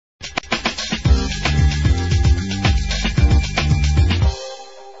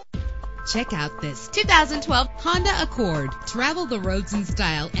Check out this 2012 Honda Accord. Travel the roads in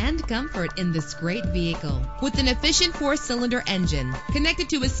style and comfort in this great vehicle. With an efficient 4-cylinder engine connected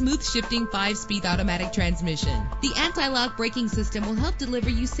to a smooth shifting 5-speed automatic transmission, the anti-lock braking system will help deliver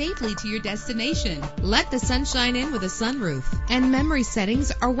you safely to your destination. Let the sunshine in with a sunroof. And memory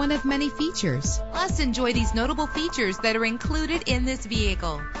settings are one of many features. Plus, enjoy these notable features that are included in this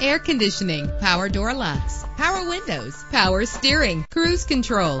vehicle: air conditioning, power door locks, power windows, power steering, cruise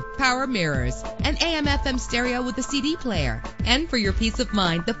control, power mirrors, an AM/FM stereo with a CD player. And for your peace of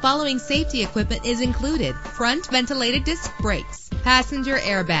mind, the following safety equipment is included: front ventilated disc brakes, passenger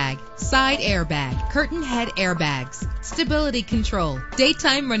airbag, side airbag, curtain head airbags, stability control,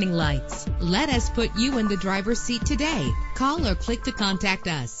 daytime running lights. Let us put you in the driver's seat today. Call or click to contact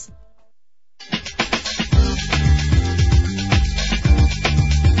us.